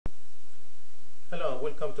Hello,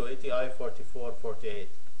 welcome to ATI 4448.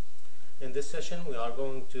 In this session, we are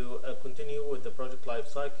going to continue with the project life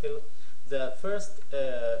cycle. The first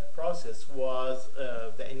process was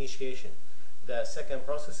the initiation. The second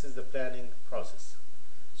process is the planning process.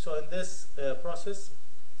 So in this process,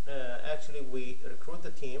 actually we recruit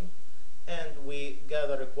the team and we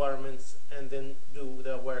gather requirements and then do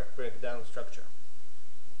the work breakdown structure.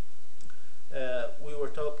 We will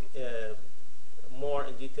talk more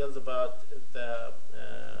in details about the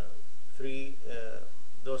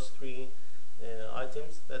those three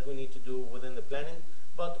items that we need to do within the planning,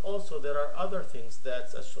 but also there are other things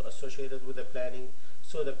that's associated with the planning.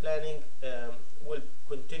 So the planning will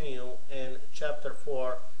continue in chapter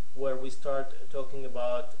 4, where we start talking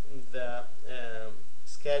about the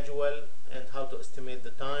schedule and how to estimate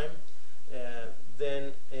the time.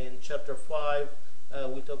 Then in chapter 5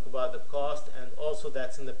 we talk about the cost, and also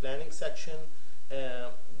that's in the planning section.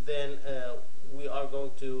 Then we are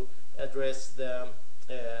going to address the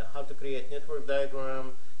how to create network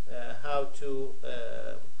diagram, how to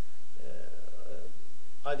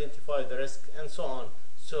identify the risk, and so on.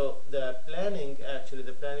 So the planning, actually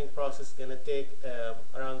the planning process is going to take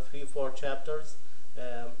around 3-4 chapters.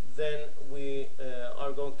 Then we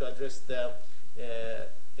are going to address the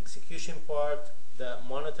execution part, the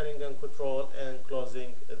monitoring and control, and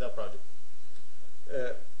closing the project.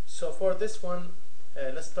 So for this one,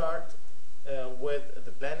 let's start with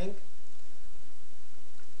the planning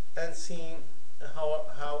and see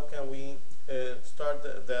how can we start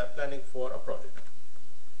the planning for a project.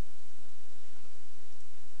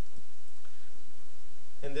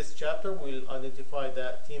 In this chapter, we'll identify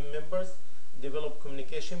the team members, develop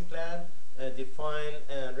communication plan, define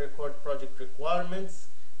and record project requirements,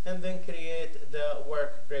 and then create the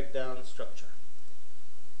work breakdown structure.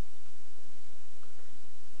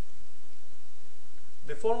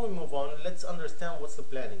 Before we move on, let's understand what's the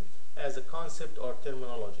planning as a concept or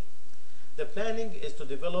terminology. The planning is to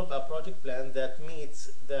develop a project plan that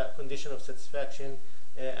meets the condition of satisfaction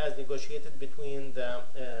as negotiated between the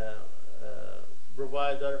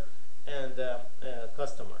provider and the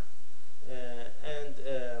customer, and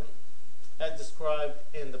as described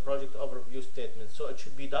in the project overview statement. So it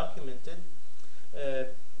should be documented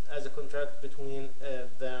as a contract between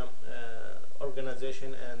the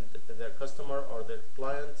organization and their customer or their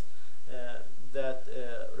client that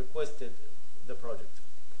requested the project.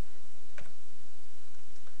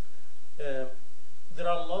 There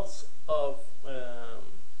are lots of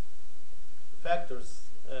factors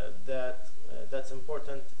that's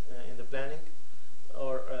important in the planning,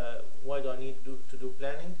 or why do I need to do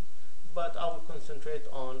planning, but I will concentrate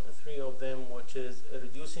on 3 of them, which is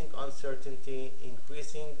reducing uncertainty,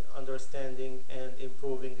 increasing understanding, and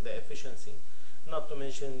improving the efficiency. Not to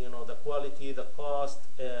mention, the quality, the cost,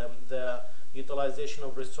 the utilization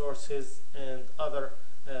of resources, and other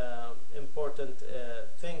important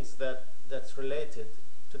things that's related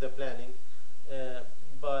to the planning.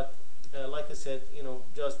 But like I said,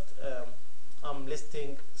 just I'm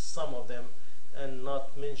listing some of them and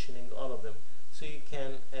not mentioning all of them. So you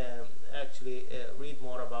can actually read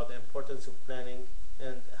more about the importance of planning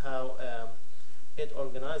and how it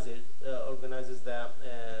organizes the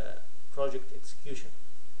project execution.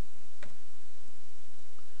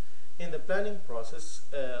 In the planning process,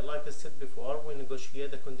 like I said before, we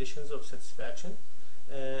negotiate the conditions of satisfaction,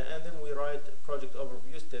 and then we write a project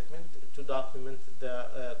overview statement to document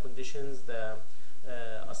the conditions, the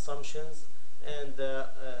assumptions, and the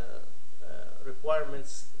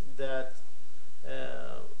requirements that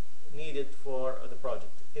needed for the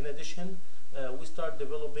project. In addition, we start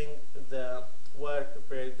developing the work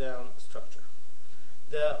breakdown structure.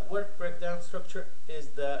 The work breakdown structure is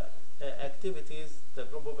the activities, the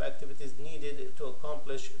group of activities needed to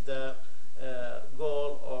accomplish the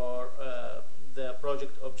goal or the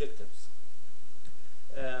project objectives.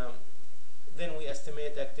 Then we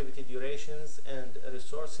estimate activity durations and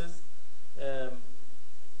resources,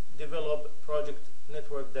 develop project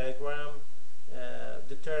network diagram,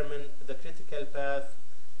 determine the critical path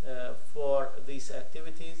for these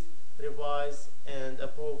activities, revise and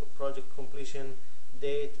approve project completion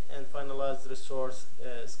date, and finalize resource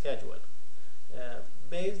schedule.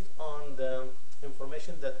 Based on the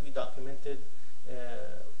information that we documented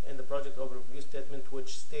in the project overview statement,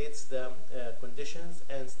 which states the conditions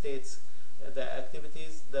and states the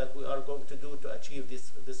activities that we are going to do to achieve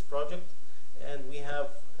this project, and we have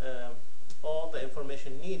all the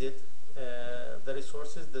information needed, the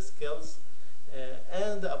resources, the skills,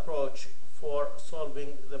 and the approach for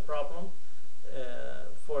solving the problem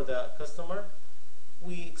for the customer.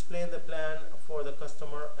 We explain the plan for the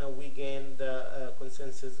customer, and we gain the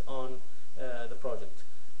consensus on the project.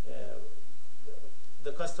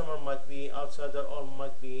 The customer might be outsider or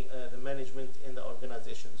might be the management in the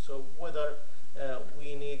organization. So whether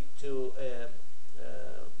we need to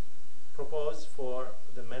propose for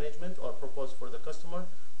the management or propose for the customer,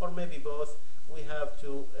 or maybe both, we have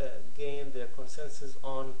to gain their consensus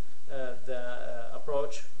on the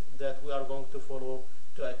approach that we are going to follow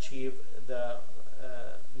to achieve the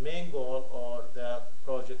main goal or the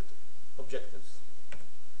project objectives.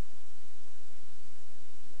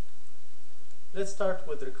 Let's start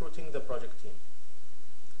with recruiting the project team.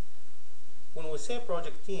 When we say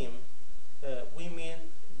project team, we mean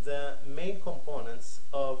the main components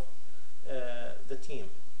of the team,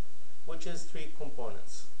 which is 3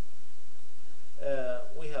 components.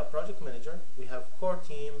 We have project manager, we have core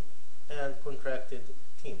team, and contracted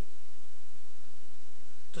team.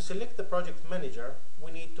 To select the project manager,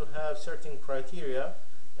 we need to have certain criteria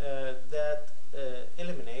that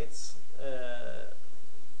eliminates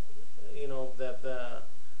the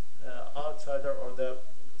outsider or the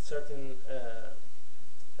certain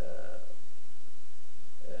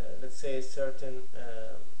let's say certain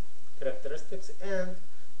characteristics, and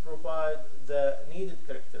provide the needed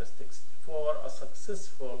characteristics for a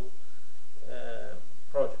successful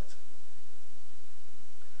project.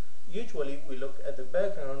 Usually we look at the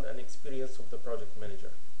background and experience of the project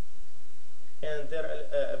manager and their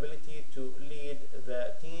ability to lead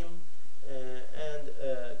the team and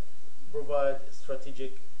provide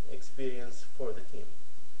strategic experience for the team,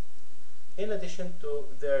 in addition to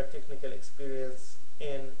their technical experience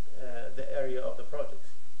in the area of the project.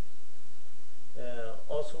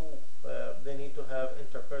 Also, they need to have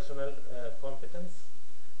interpersonal competence,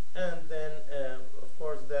 and then of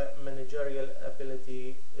course the managerial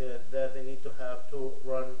ability that they need to have to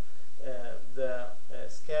run the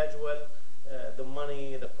schedule, the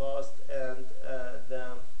money, the cost, and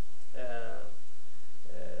the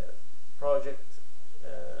project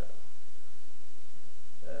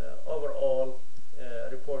overall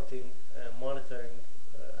reporting, monitoring,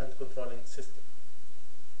 and controlling system.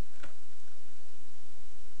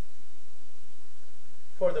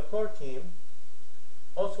 For the core team,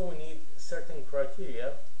 also we need certain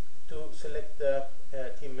criteria to select the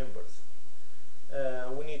team members.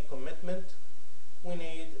 We need commitment, we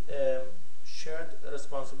need shared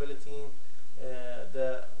responsibility.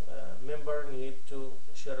 The member need to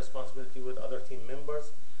share responsibility with other team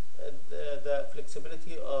members. The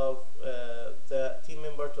flexibility of the team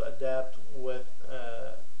member to adapt with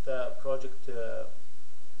the project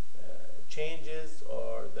changes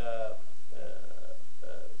or the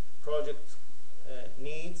project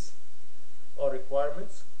needs or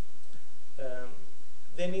requirements.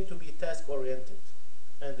 They need to be task oriented,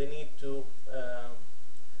 and they need to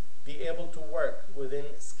be able to work within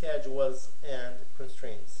schedules and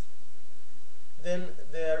constraints. Then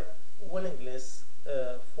their willingness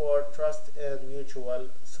for trust and mutual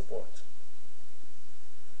support.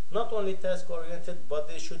 Not only task oriented, but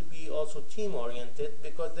they should be also team oriented,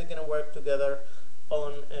 because they're going to work together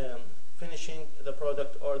on finishing the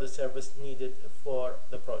product or the service needed for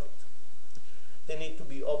the project. They need to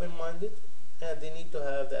be open-minded, and they need to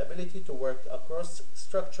have the ability to work across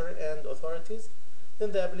structure and authorities,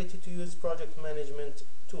 then the ability to use project management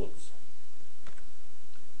tools.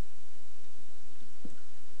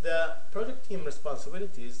 The project team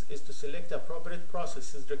responsibilities is to select appropriate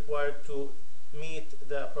processes required to meet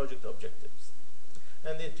the project objectives,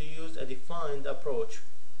 and then to use a defined approach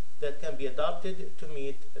that can be adopted to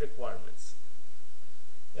meet requirements.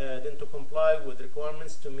 Then to comply with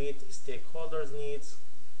requirements to meet stakeholders' needs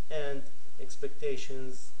and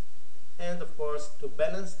expectations, and of course to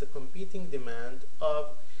balance the competing demand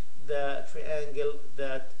of the triangle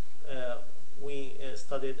that we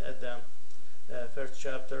studied at the first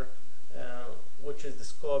chapter, which is the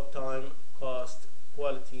scope, time, cost,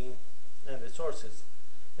 quality, and resources,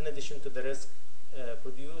 in addition to the risk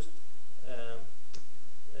produced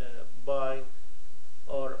by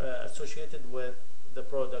or associated with the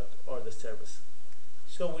product or the service.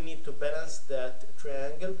 So we need to balance that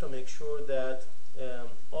triangle to make sure that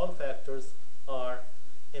all factors are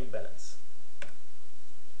in balance.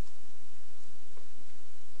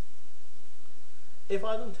 If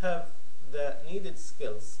I don't have the needed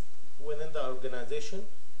skills within the organization,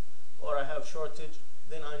 or I have shortage,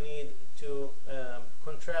 then I need to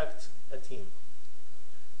contract a team.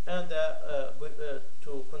 And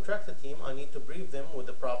to contract a team, I need to brief them with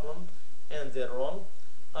the problem and their role.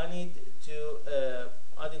 I need to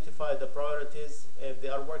identify the priorities. If they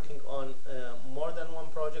are working on more than one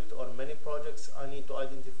project or many projects, I need to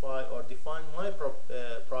identify or define my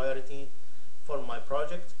priority for my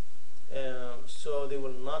project. so they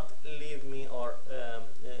will not leave me or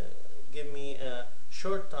give me a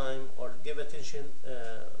short time or give attention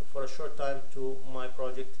for a short time to my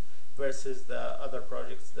project versus the other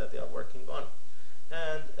projects that they are working on.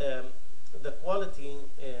 And the quality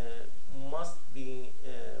must be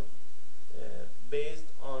based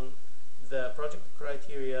on the project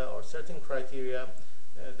criteria or certain criteria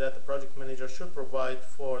that the project manager should provide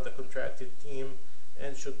for the contracted team,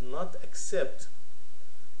 and should not accept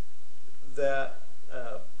the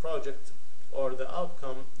project or the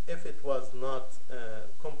outcome if it was not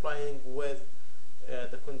complying with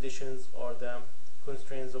the conditions or the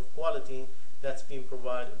constraints of quality that's being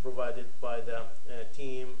provided by the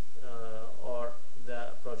team or the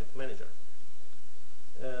project manager.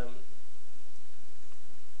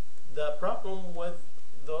 The problem with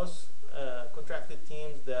those contracted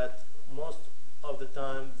teams that most of the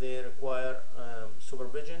time they require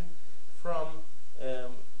supervision from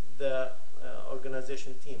the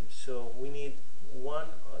organization team. So we need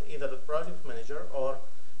either the project manager or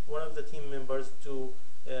one of the team members to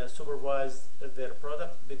supervise their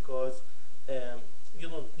product, because you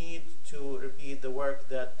don't need to repeat the work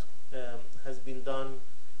that has been done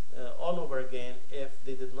all over again if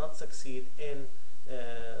they did not succeed in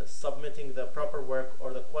submitting the proper work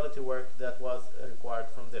or the quality work that was required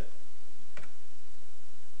from them.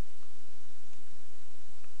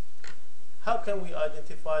 How can we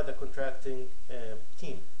identify the contracting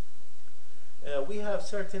team? We have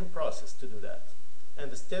certain process to do that, and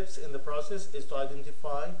the steps in the process is to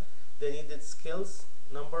identify the needed skills,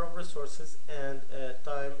 number of resources, and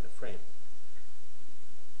time frame.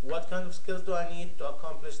 What kind of skills do I need to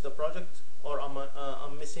accomplish the project, or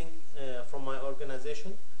I'm missing from my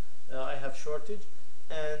organization? I have shortage,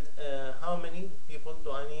 and how many people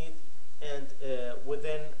do I need, and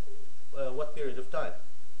within what period of time?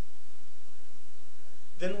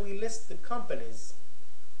 Then we list the companies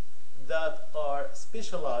that are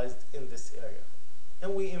specialized in this area,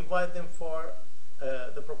 and we invite them for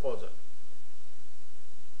the proposal.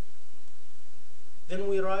 Then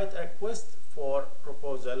we write a request for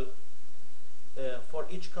proposal for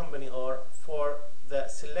each company or for the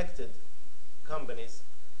selected companies,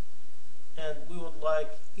 and we would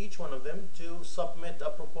like each one of them to submit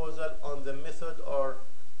a proposal on the method or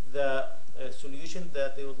the solution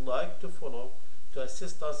that they would like to follow to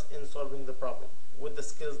assist us in solving the problem with the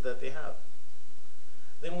skills that they have.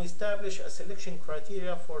 Then we establish a selection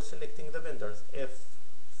criteria for selecting the vendors. If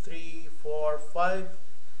 3, 4, 5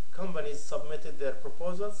 companies submitted their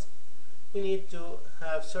proposals, we need to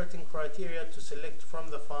have certain criteria to select from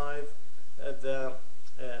the 5 the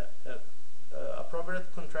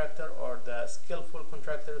appropriate contractor or the skillful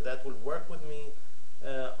contractor that will work with me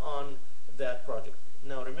on that project.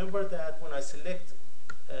 Now remember that when I select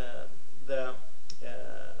the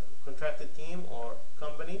contracted team or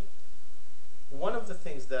company, one of the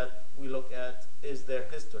things that we look at is their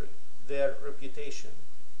history, their reputation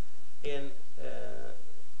in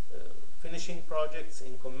finishing projects,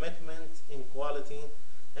 in commitment, in quality,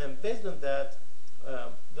 and based on that,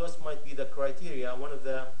 those might be the criteria, one of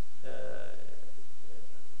the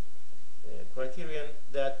criterion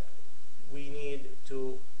that we need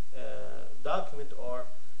to document or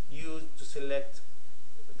use to select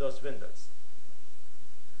those vendors.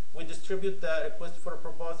 We distribute the request for a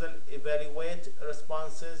proposal, evaluate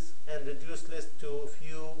responses, and reduce list to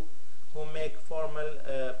few who make formal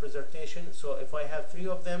presentation. So if I have 3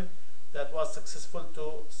 of them that was successful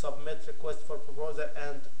to submit request for proposal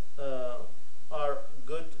and are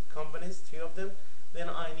good companies, 3 of them, then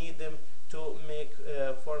I need them to make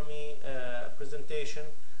for me presentation,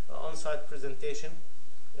 on-site presentation.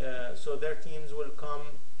 So their teams will come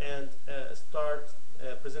and start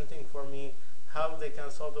presenting for me how they can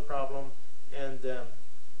solve the problem and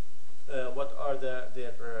what are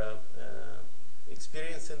their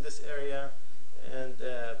experience in this area and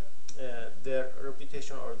their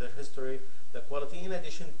reputation or their history, the quality, in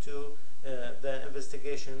addition to the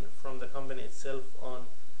investigation from the company itself on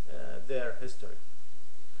their history.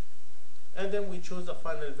 And then we choose a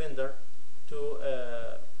final vendor to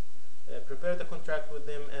prepare the contract with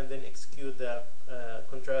them and then execute the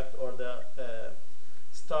contract or the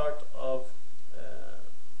start of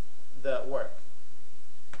the work.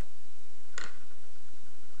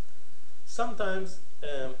 Sometimes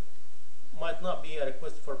might not be a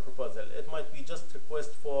request for proposal. It might be just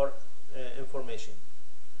request for information.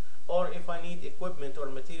 Or if I need equipment or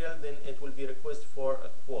material, then it will be request for a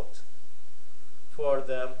quote for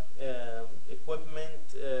the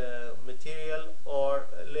equipment, material, or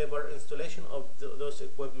labor installation of those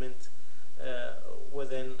equipment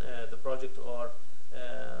within the project or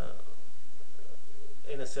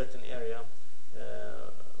in a certain area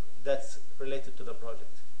that's related to the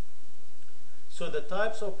project. So the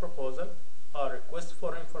types of proposal are request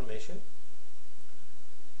for information,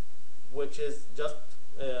 which is just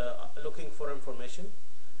looking for information,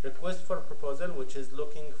 request for proposal, which is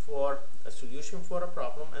looking for a solution for a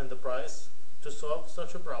problem and the price to solve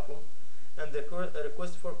such a problem, and the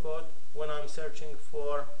request for quote when I'm searching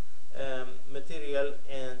for material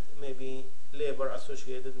and maybe labor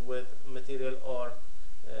associated with material or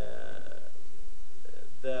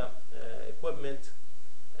the equipment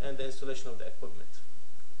and the installation of the equipment.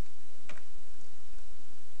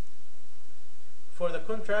 For the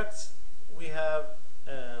contracts, we have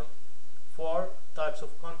 4 types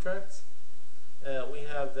of contracts. We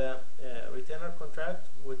have the retainer contract,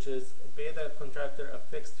 which is pay the contractor a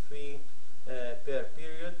fixed fee per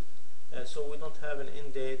period. So we don't have an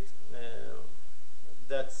end date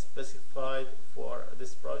that's specified for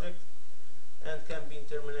this project, and can be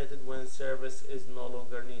terminated when service is no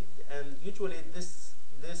longer needed. And usually this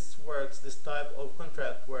type of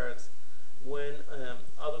contract works when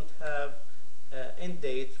I don't have end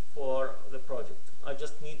date for the project. I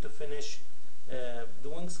just need to finish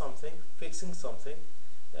doing something, fixing something.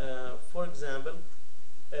 For example,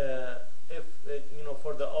 if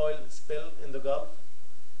for the oil spill in the Gulf,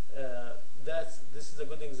 this is a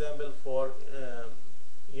good example for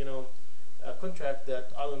a contract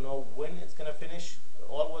that I don't know when it's gonna finish.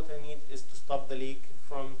 All what I need is to stop the leak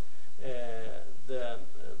from the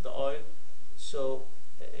oil. So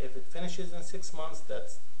if it finishes in 6 months,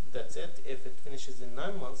 that's it. If it finishes in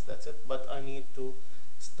 9 months, that's it. But I need to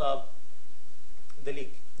stop the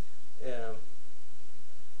leak.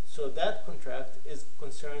 So that contract is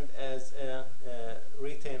concerned as a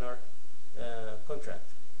retainer contract.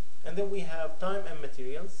 And then we have time and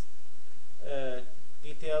materials.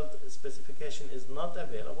 Detailed specification is not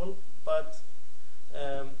available, but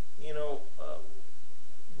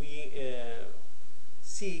we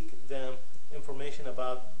seek the information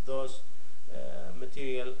about those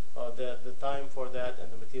material, or the time for that,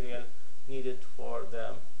 and the material needed for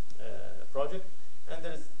the project. And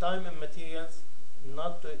there is time and materials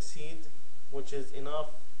not to exceed, which is enough,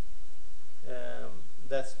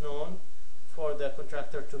 that's known for the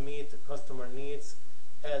contractor to meet customer needs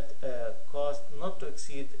at a cost not to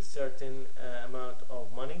exceed a certain amount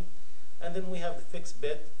of money. And then we have the fixed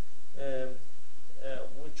bid,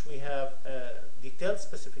 which we have detailed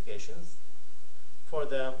specifications for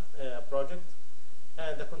the project,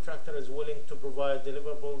 and the contractor is willing to provide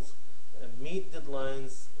deliverables, meet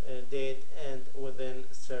deadlines, date, and within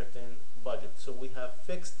certain budget. So we have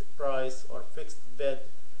fixed price or fixed bid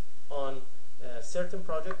on a certain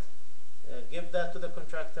project, give that to the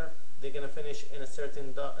contractor. They're going to finish in a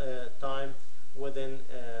certain time within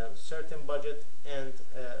a certain budget, and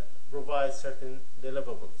provide certain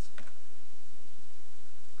deliverables.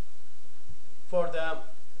 For the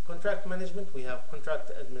contract management, we have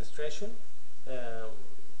contract administration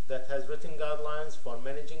that has written guidelines for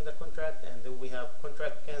managing the contract, and then we have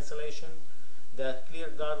contract cancellation that clear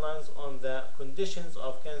guidelines on the conditions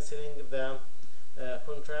of canceling the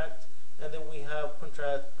contract. And then we have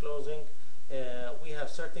contract closing. We have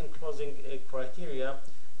certain closing criteria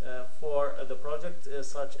for the project,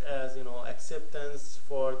 such as acceptance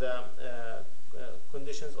for the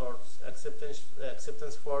conditions, or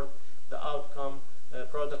acceptance for the outcome,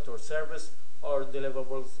 product or service, or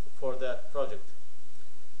deliverables for that project.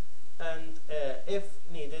 And if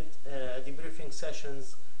needed, debriefing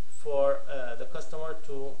sessions for the customer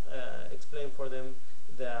to explain for them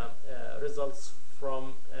the results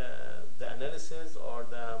from the analysis or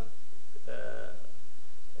the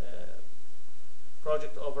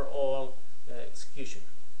project overall execution.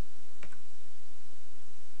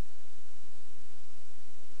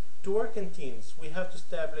 To work in teams, we have to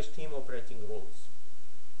establish team operating rules.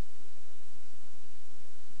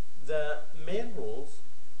 The main rules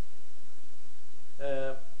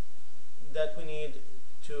that we need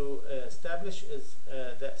to establish is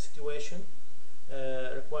the situation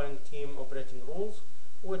requiring team operating rules,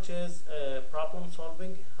 which is problem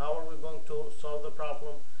solving. How are we going to solve the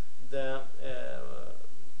problem? The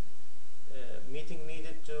meeting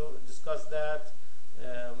needed to discuss that,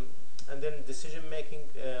 and then decision making.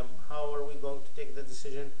 How are we going to take the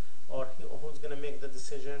decision, or who's going to make the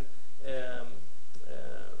decision?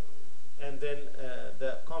 And then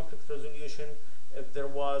the conflict resolution. If there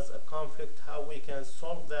was a conflict, how we can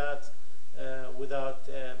solve that without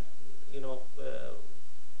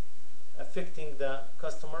affecting the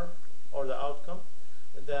customer or the outcome.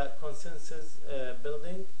 The consensus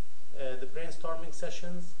building, the brainstorming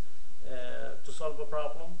sessions to solve a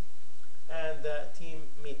problem, and the team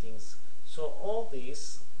meetings. So all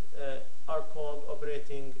these are called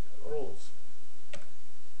operating rules.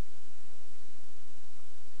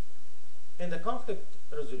 In the conflict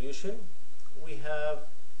resolution, we have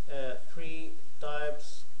three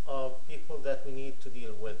types of people that we need to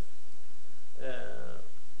deal with.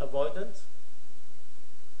 Avoidant,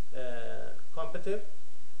 competitive,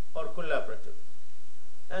 or collaborative.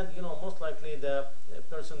 And most likely the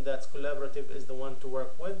person that's collaborative is the one to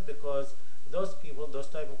work with, because those people, those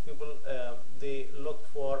type of people, they look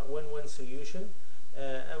for win-win solution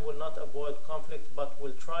and will not avoid conflict, but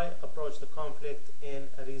will try approach the conflict in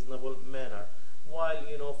a reasonable manner. While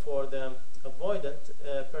for the avoidant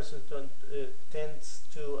person tends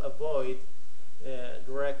to avoid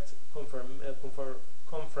direct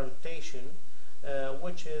confrontation,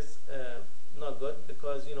 which is not good,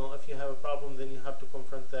 because if you have a problem, then you have to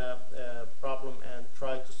confront the problem and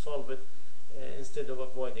try to solve it instead of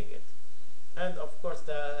avoiding it. And of course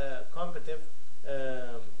the competitive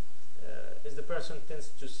is the person tends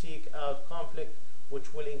to seek out conflict,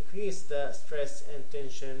 which will increase the stress and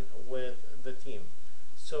tension with the team.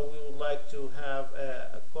 So we would like to have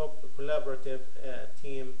a collaborative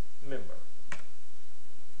team member.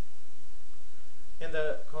 In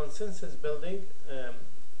the consensus building,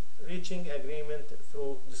 reaching agreement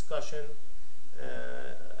through discussion,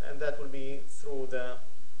 and that will be through the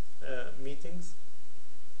meetings,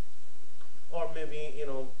 or maybe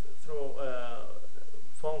through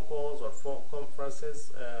phone calls or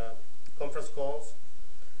conference calls,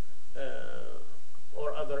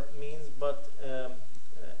 or other means. But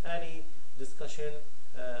any discussion,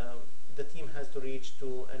 the team has to reach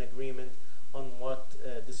to an agreement on what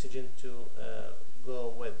decision to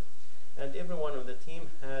go with, and everyone on the team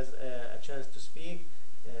has a chance to speak,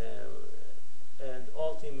 and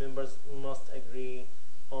all team members must agree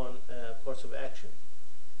on a course of action.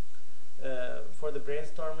 For the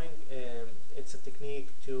brainstorming, it's a technique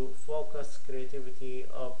to focus creativity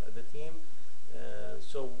of the team.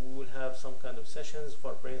 So we will have some kind of sessions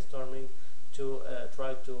for brainstorming to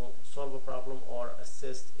try to solve a problem or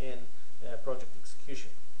assist in project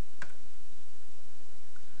execution.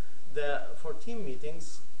 For team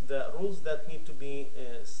meetings, the rules that need to be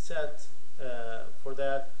set for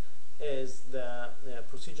that is the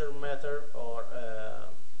procedure matter, or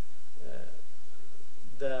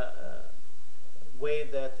the way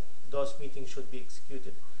that those meetings should be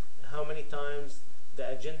executed. How many times, the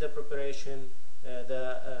agenda preparation,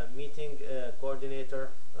 the meeting coordinator,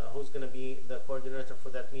 who's going to be the coordinator for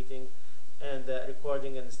that meeting, and the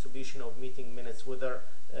recording and distribution of meeting minutes, whether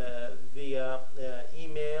via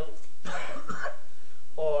email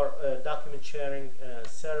or document sharing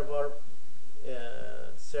server,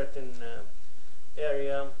 certain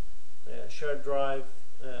area, shared drive,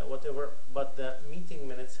 whatever, but the meeting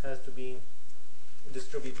minutes has to be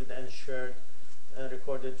distributed and shared and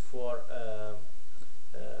recorded for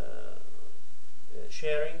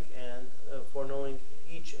sharing, and for knowing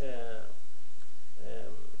each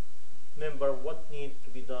member what needs to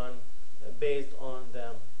be done based on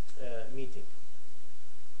the meeting.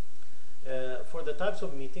 For the types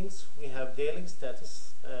of meetings, we have daily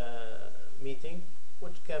status meeting,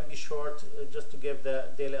 which can be short, just to give the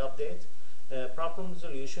daily update. Problem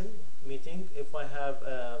resolution meeting, if I have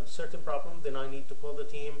a certain problem, then I need to call the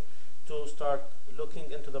team to start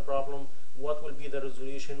looking into the problem, what will be the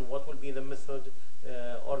resolution, what will be the method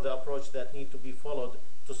or the approach that need to be followed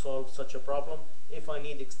to solve such a problem. If I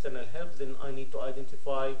need external help, then I need to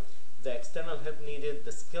identify the external help needed,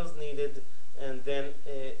 the skills needed, and then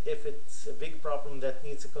if it's a big problem that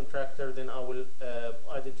needs a contractor, then I will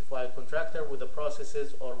identify a contractor with the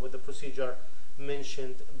processes or with the procedure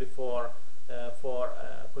mentioned before for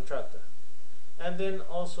a contractor. And then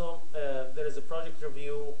also there is a project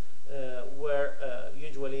review where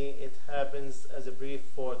usually it happens as a brief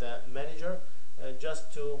for the manager,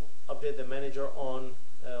 just to update the manager on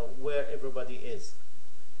where everybody is.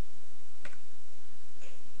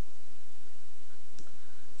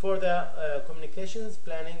 For the communications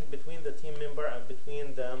planning between the team member and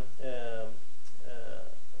between the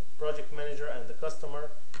project manager and the customer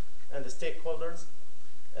and the stakeholders,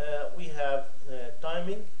 we have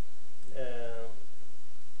timing,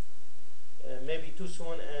 maybe too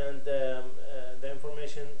soon, and the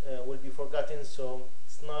information will be forgotten, so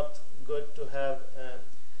it's not good to have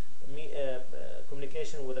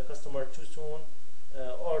communication with the customer too soon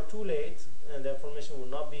or too late, and the information will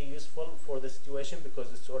not be useful for the situation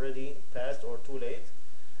because it's already passed or too late.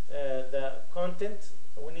 The content,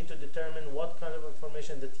 we need to determine what kind of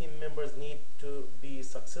information the team members need to be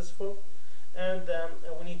successful, and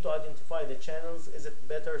we need to identify the channels. Is it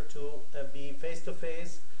better to be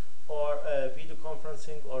face-to-face, or video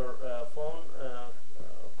conferencing or phone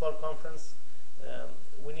call conference,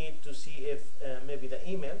 we need to see if maybe the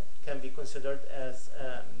email can be considered as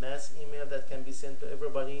a mass email that can be sent to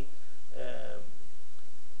everybody.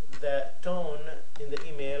 The tone in the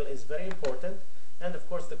email is very important, and of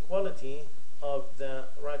course the quality of the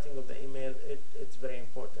writing of the email, it's very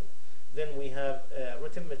important. Then we have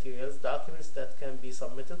written materials, documents that can be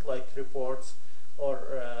submitted like reports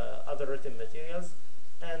or other written materials,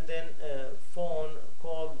 and then phone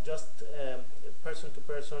call, just person to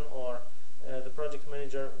person, or the project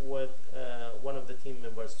manager with one of the team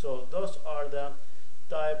members. So those are the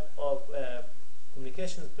type of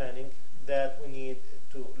communications planning that we need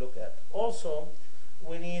to look at. Also,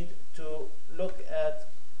 we need to look at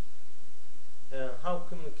how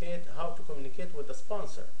to communicate with the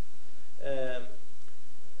sponsor.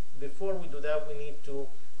 Before we do that, we need to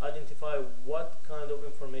identify what kind of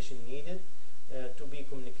information needed to be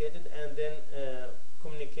communicated, and then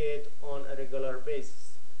communicate on a regular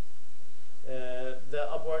basis. The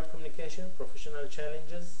upward communication, professional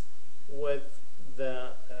challenges with the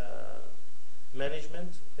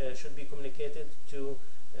management should be communicated to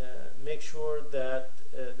make sure that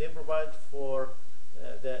they provide for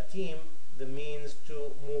the team the means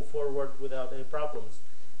to move forward without any problems.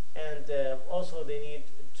 And also they need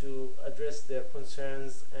to address their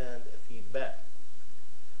concerns and feedback.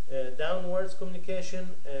 Downwards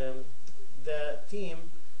communication, the team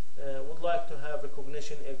would like to have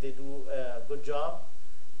recognition if they do a good job,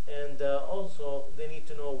 and also they need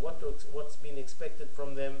to know what's being expected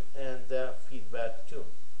from them, and feedback too.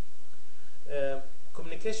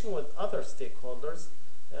 Communication with other stakeholders,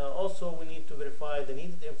 also we need to verify the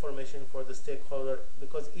needed information for the stakeholder,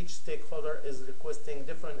 because each stakeholder is requesting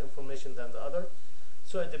different information than the other.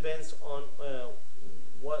 So it depends on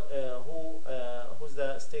who's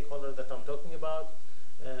the stakeholder that I'm talking about.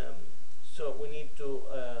 So we need to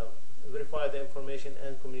verify the information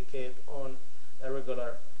and communicate on a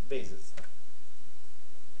regular basis.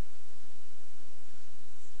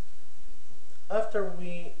 After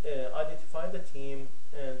we identify the team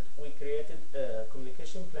and we created a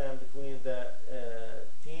communication plan between the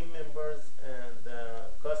team members and the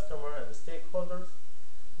customer and the stakeholders,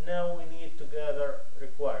 now we need to gather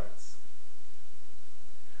requirements.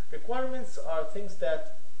 Requirements are things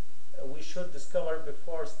that we should discover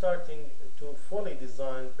before starting to fully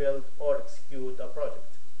design, build, or execute a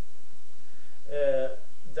project.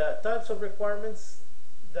 The types of requirements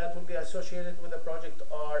that will be associated with the project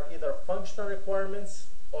are either functional requirements,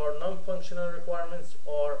 or non-functional requirements,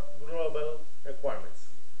 or global requirements.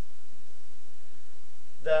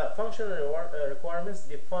 The functional requirements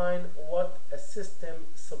define what a system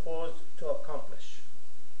is supposed to accomplish.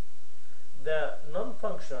 The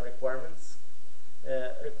non-functional requirements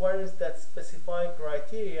requirements that specify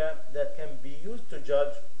criteria that can be used to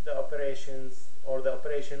judge the operations or the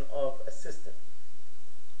operation of a system.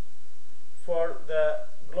 For the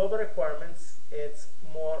global requirements, it's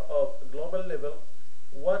more of a global level.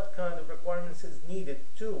 What kind of requirements is needed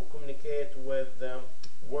to communicate with the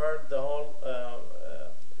world, the whole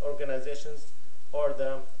organizations, or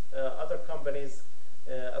the other companies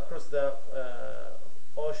across the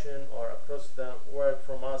ocean or across the world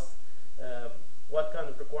from us. What kind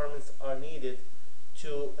of requirements are needed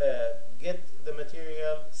to get the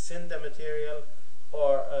material, send the material,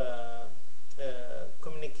 or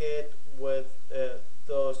communicate with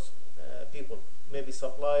those people, maybe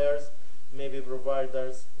suppliers, maybe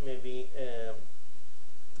providers, maybe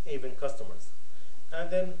even customers.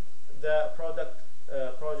 And then the project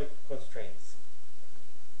constraints.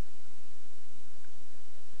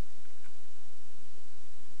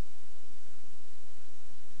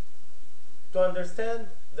 To understand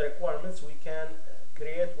the requirements, we can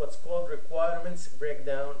create what's called requirements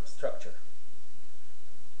breakdown structure.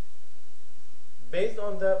 Based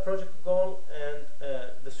on the project goal and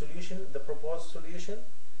the solution, the proposed solution,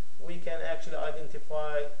 we can actually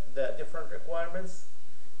identify the different requirements,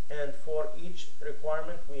 and for each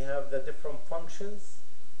requirement we have the different functions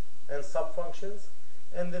and sub-functions,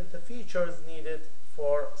 and then the features needed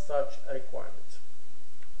for such a requirement.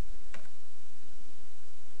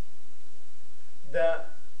 The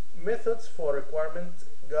methods for requirement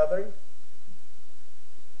gathering,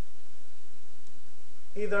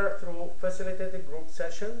 either through facilitated group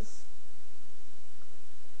sessions,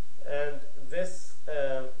 and this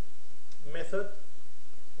method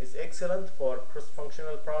is excellent for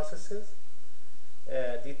cross-functional processes.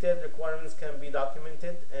 Detailed requirements can be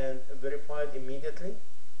documented and verified immediately,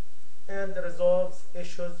 and resolves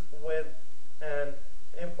issues with an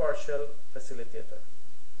impartial facilitator.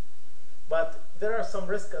 But there are some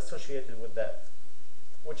risks associated with that.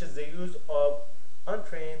 which is the use of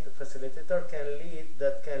untrained facilitator can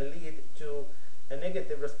lead to a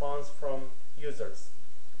negative response from users.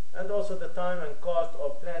 And also the time and cost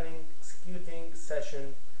of planning executing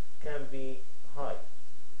session can be high.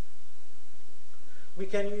 We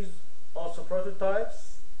can use also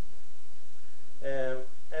prototypes, and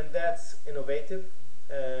that's innovative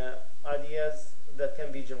ideas that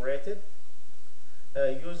can be generated.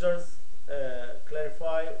 Users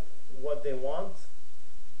clarify what they want.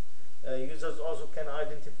 Users also can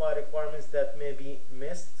identify requirements that may be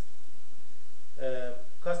missed.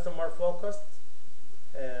 Customer focused.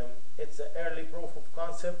 It's an early proof of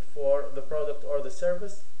concept for the product or the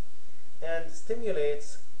service, and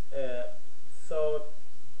stimulates thought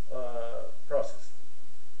process.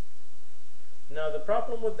 Now the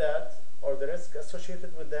problem with that, or the risk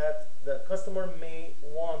associated with that, the customer may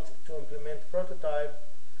want to implement prototype,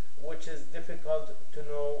 which is difficult to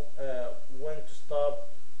know when to stop,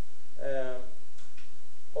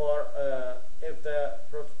 or if the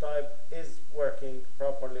prototype is working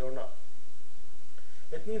properly or not.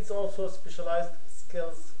 It needs also specialized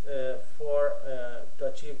skills to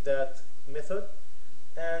achieve that method,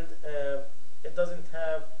 and it doesn't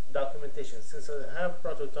have documentation. Since I have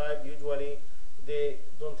prototype, usually they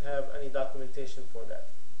don't have any documentation for that.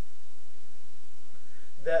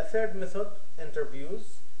 The third method,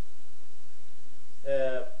 interviews.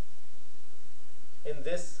 In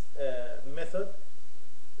this method,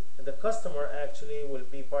 the customer actually will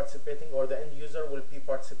be participating, or the end user will be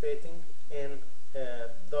participating in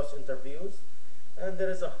those interviews, and there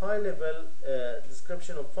is a high-level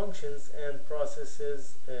description of functions and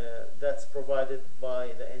processes that's provided by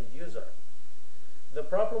the end user. The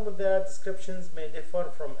problem with that, descriptions may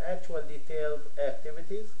differ from actual detailed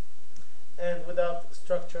activities, and without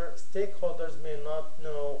structure, stakeholders may not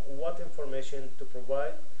know what information to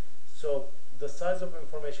provide, so the size of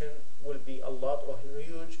information will be a lot or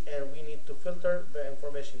huge, and we need to filter the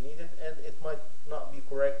information needed, and it might not be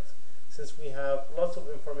correct since we have lots of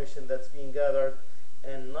information that's being gathered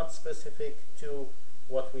and not specific to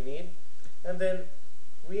what we need. And then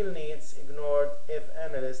real needs ignored if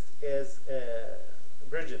analyst is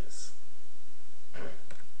prejudice.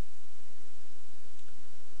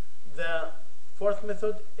 The fourth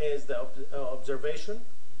method is the observation,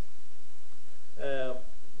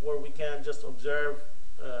 where we can just observe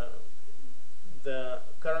the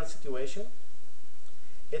current situation.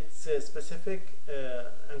 It's specific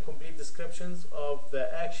and complete descriptions of the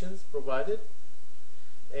actions provided.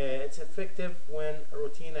 It's effective when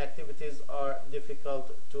routine activities are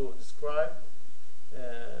difficult to describe.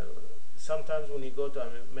 Sometimes when you go to a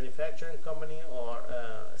manufacturing company or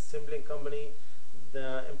assembling company,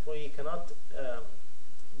 the employee cannot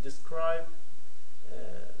describe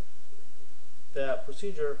the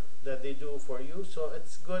procedure that they do for you, so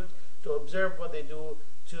it's good to observe what they do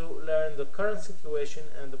to learn the current situation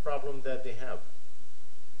and the problem that they have.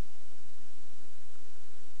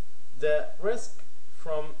 The risk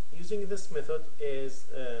from using this method is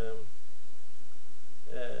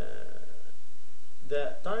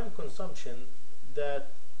the time consumption that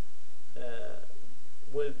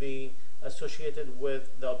will be associated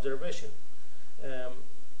with the observation.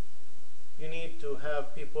 You need to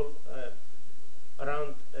have people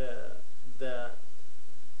around the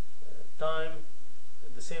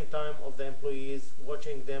same time of the employees,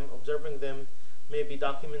 watching them, observing them, maybe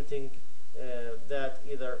documenting that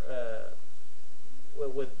either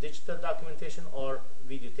with digital documentation or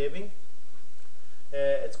videotaping.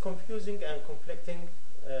 It's confusing and conflicting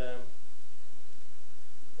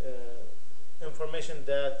information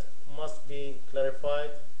that must be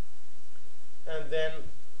clarified, and then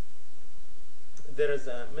there is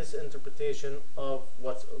a misinterpretation of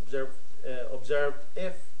what's observed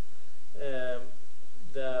if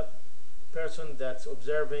the person that's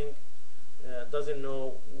observing doesn't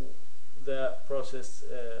know the process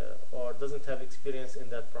or doesn't have experience in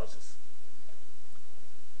that process.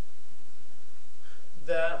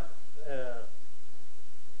 The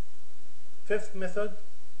fifth method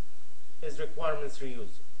is requirements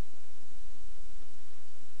reuse.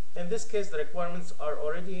 In this case, the requirements are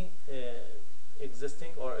already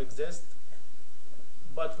existing or exist,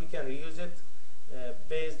 but we can reuse it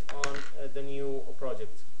based on the new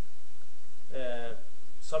project.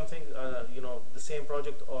 Something, the same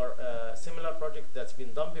project or similar project that's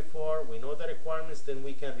been done before, we know the requirements, then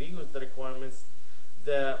we can reuse the requirements.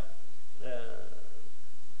 The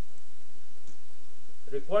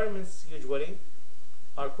requirements usually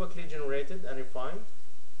are quickly generated and refined.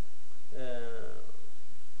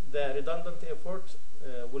 The redundant effort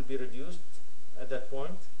will be reduced at that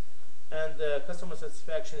point. and customer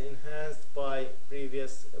satisfaction enhanced by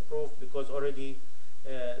previous proof, because already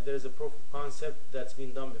there is a proof of concept that's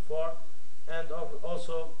been done before, and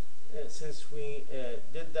also since we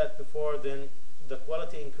did that before, then the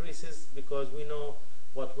quality increases because we know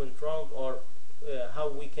what went wrong, or how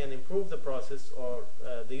we can improve the process or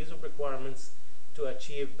the user requirements to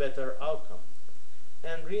achieve better outcome.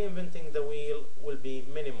 And reinventing the wheel will be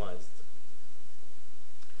minimized.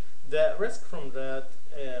 The risk from that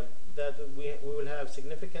that we will have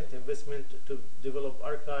significant investment to develop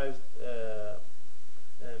archives,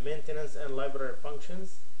 maintenance and library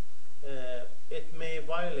functions. It may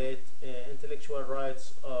violate intellectual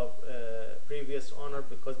rights of previous owner,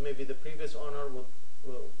 because maybe the previous owner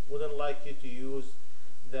wouldn't like you to use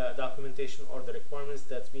the documentation or the requirements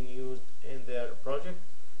that's been used in their project,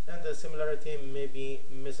 and the similarity may be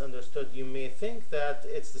misunderstood. You may think that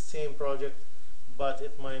it's the same project, but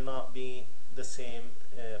it might not be the same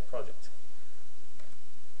project.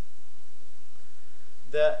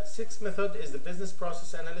 The sixth method is the business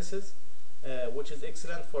process analysis, which is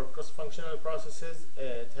excellent for cross-functional processes.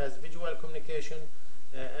 It has visual communication,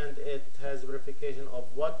 and it has verification of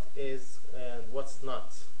what is and what's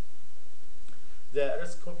not. The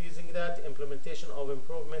risk of using that: implementation of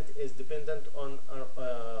improvement is dependent on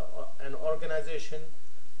an organization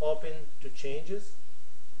open to changes,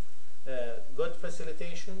 good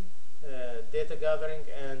facilitation, data gathering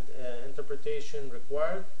and interpretation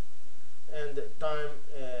required, and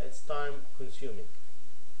it's time consuming.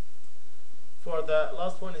 For the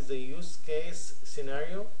last one is the use case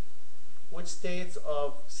scenario, which states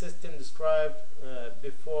of system described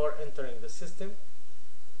before entering the system.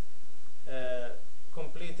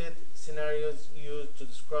 Completed scenarios used to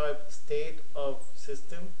describe state of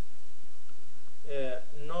system.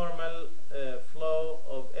 Normal flow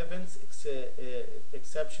of events,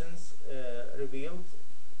 exceptions revealed.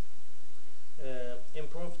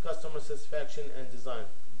 Improved customer satisfaction and design.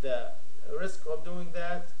 The risk of doing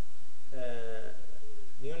that,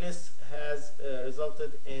 newness has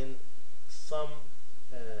resulted in some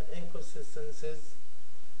inconsistencies.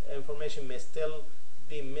 Information may still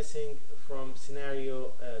be missing from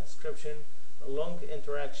scenario description. Long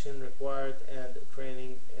interaction required, and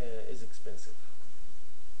training is expensive.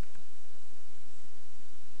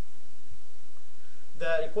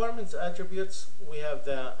 The requirements attributes: we have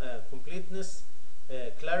the completeness,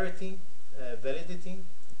 clarity, validity,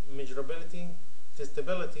 measurability,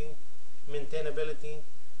 testability, maintainability,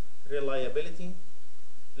 reliability,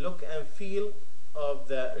 look and feel of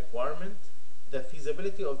the requirement, the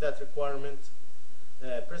feasibility of that requirement,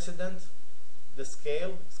 precedent, the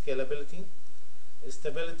scale, scalability,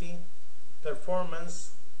 stability,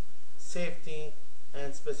 performance, safety,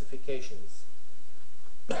 and specifications.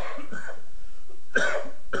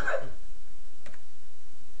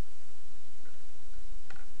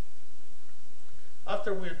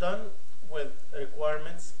 After we're done with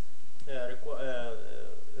requirements,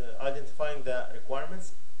 identifying the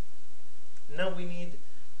requirements, now we need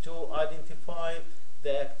to identify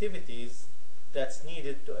the activities that's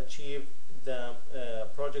needed to achieve the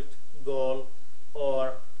project goal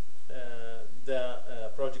or the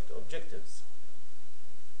project objectives.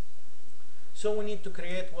 So we need to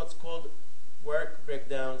create what's called work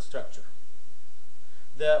breakdown structure.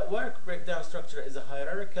 The work breakdown structure is a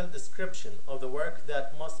hierarchical description of the work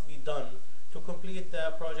that must be done to complete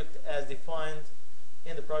the project as defined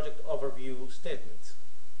in the project overview statement.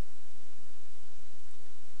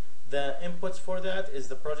 The inputs for that is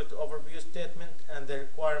the project overview statement and the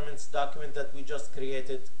requirements document that we just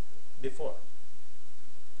created before.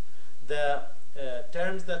 The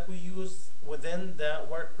terms that we use within the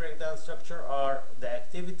work breakdown structure are the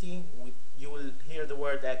activity. You will hear the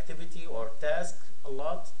word activity or task a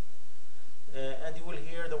lot, and you will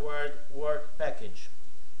hear the word work package.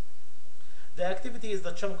 The activity is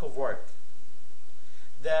the chunk of work.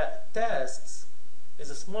 The tasks is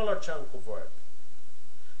a smaller chunk of work.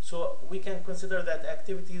 So we can consider that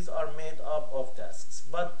activities are made up of tasks.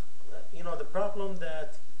 But the problem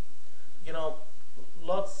that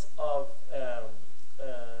lots of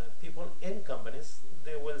people in companies,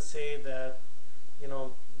 they will say that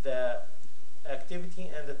the activity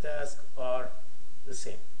and the task are the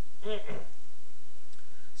same.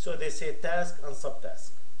 So they say task and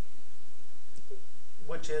subtask,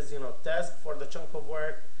 which is task for the chunk of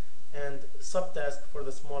work and subtask for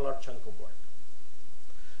the smaller chunk of work.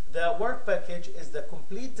 The work package is the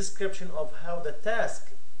complete description of how the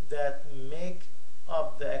task that make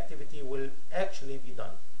up the activity will actually be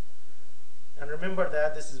done. And remember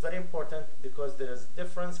that this is very important, because there is a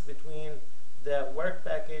difference between the work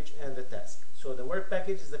package and the task. So the work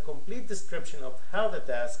package is the complete description of how the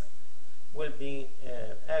task will be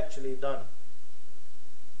actually done.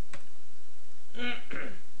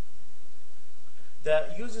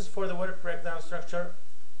 The uses for the work breakdown structure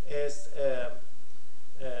is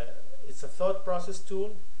it's a thought process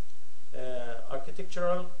tool,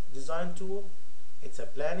 architectural design tool, it's a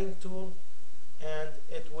planning tool, and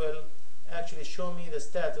it will actually show me the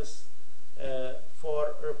status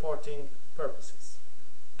for reporting purposes.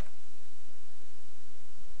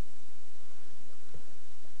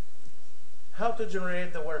 How to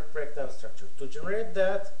generate the work breakdown structure? To generate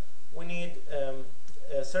that, we need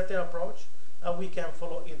a certain approach. We can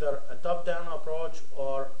follow either a top-down approach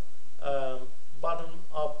or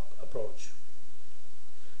bottom-up approach.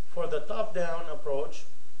 For the top-down approach,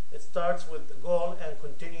 it starts with the goal and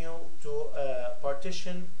continue to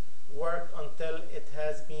partition work until it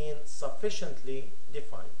has been sufficiently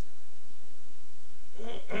defined.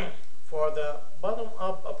 For the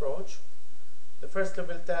bottom-up approach, the first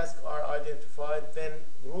level tasks are identified, then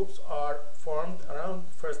groups are formed around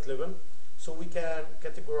first level, so we can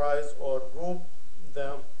categorize or group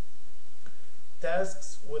the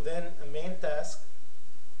tasks within a main task,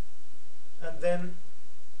 and then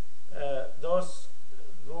those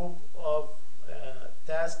group of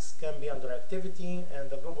tasks can be under activity and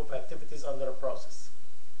the group of activities under a process.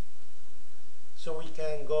 So we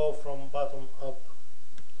can go from bottom up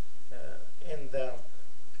in the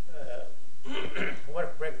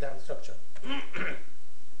work breakdown structure.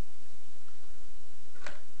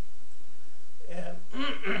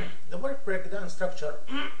 The work breakdown structure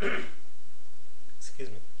excuse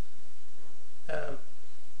me,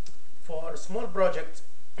 for small projects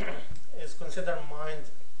is considered mind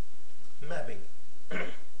mapping.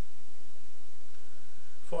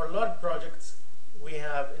 For large projects, we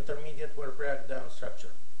have intermediate work breakdown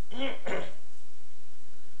structure.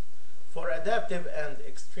 For adaptive and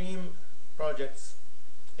extreme projects,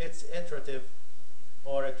 it's iterative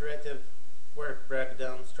or iterative work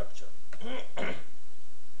breakdown structure.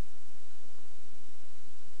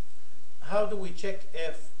 How do we check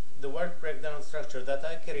if the work breakdown structure that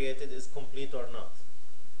I created is complete or not?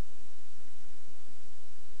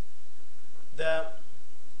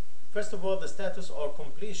 First of all, the status or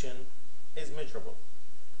completion is measurable.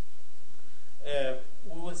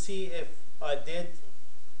 We will see if I did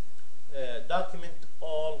document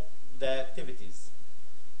all the activities,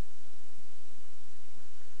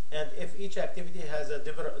 and if each activity has a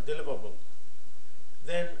deliverable,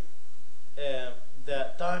 then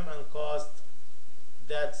the time and cost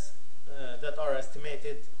that are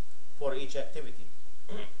estimated for each activity.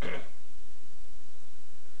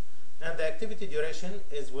 And the activity duration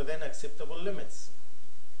is within acceptable limits.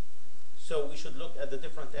 So we should look at the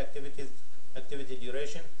different activity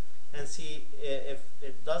duration and see if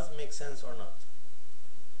it does make sense or not.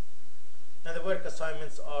 And the work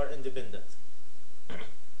assignments are independent.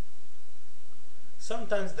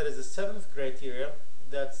 Sometimes there is a seventh criteria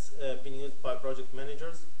that's been used by project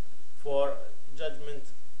managers for judgment,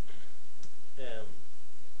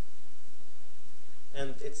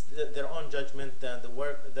 and it's their own judgment that the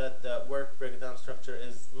work breakdown structure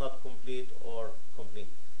is not complete or complete.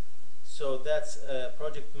 So that's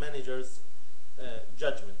project manager's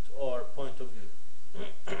judgment or point of view.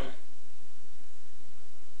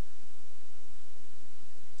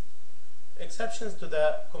 Exceptions to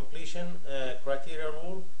the completion criteria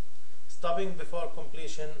rule: stopping before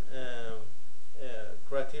completion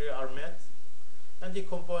criteria are met, and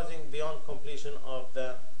decomposing beyond completion of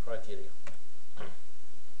the criteria.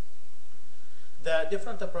 The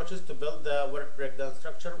different approaches to build the work breakdown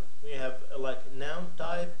structure: we have like noun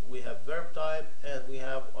type, we have verb type, and we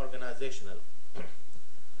have organizational.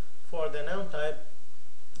 For the noun type,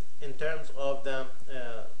 in terms of the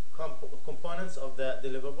components of the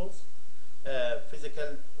deliverables,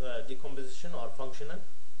 physical decomposition or functional.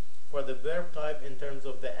 For the verb type, in terms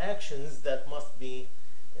of the actions that must be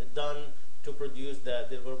done to produce the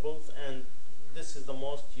deliverables, and this is the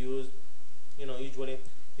most used. Usually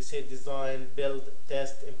you say design, build,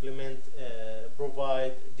 test, implement,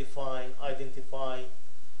 provide, define, identify.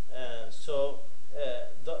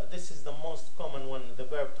 This is the most common one, the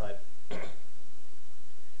verb type.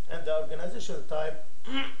 And the organizational type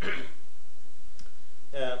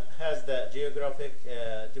has the geographic,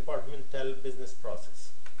 departmental, business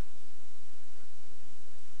process.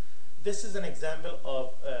 This is an example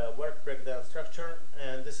of work breakdown structure,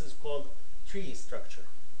 and this is called Ch3 structure.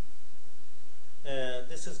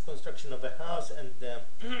 This is construction of a house, and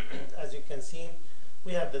as you can see,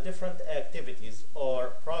 we have the different activities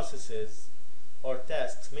or processes or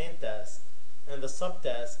tasks, main task, and the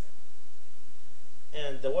subtask,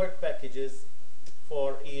 and the work packages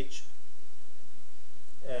for each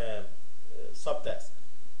subtask.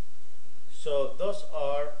 So those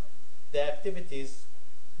are the activities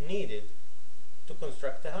needed to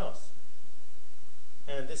construct a house.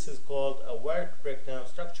 And this is called a work breakdown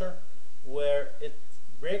structure, where it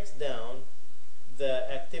breaks down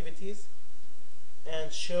the activities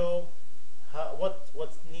and show what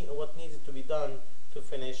needed to be done to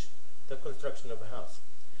finish the construction of a house.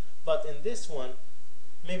 But in this one,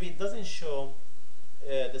 maybe it doesn't show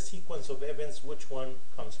the sequence of events, which one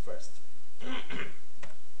comes first.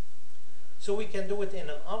 So we can do it in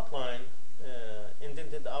an outline,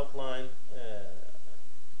 indented outline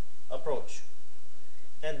approach.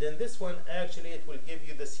 And in this one, actually, it will give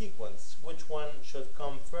you the sequence, which one should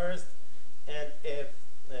come first, and if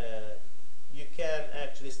you can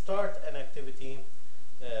actually start an activity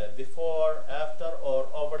before, after, or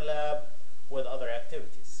overlap with other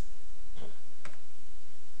activities.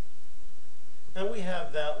 And we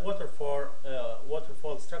have the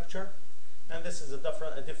waterfall structure, and this is a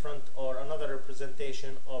different or another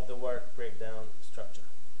representation of the work breakdown structure.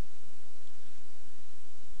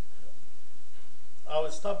 I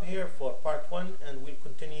will stop here for part 1, and we'll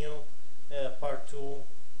continue part 2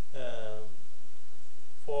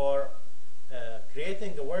 for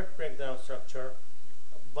creating a work breakdown structure,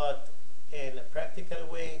 but in a practical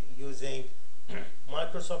way, using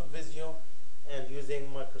Microsoft Visio and using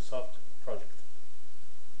Microsoft Project.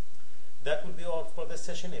 That will be all for this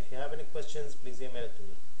session. If you have any questions, please email it to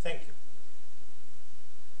me. Thank you.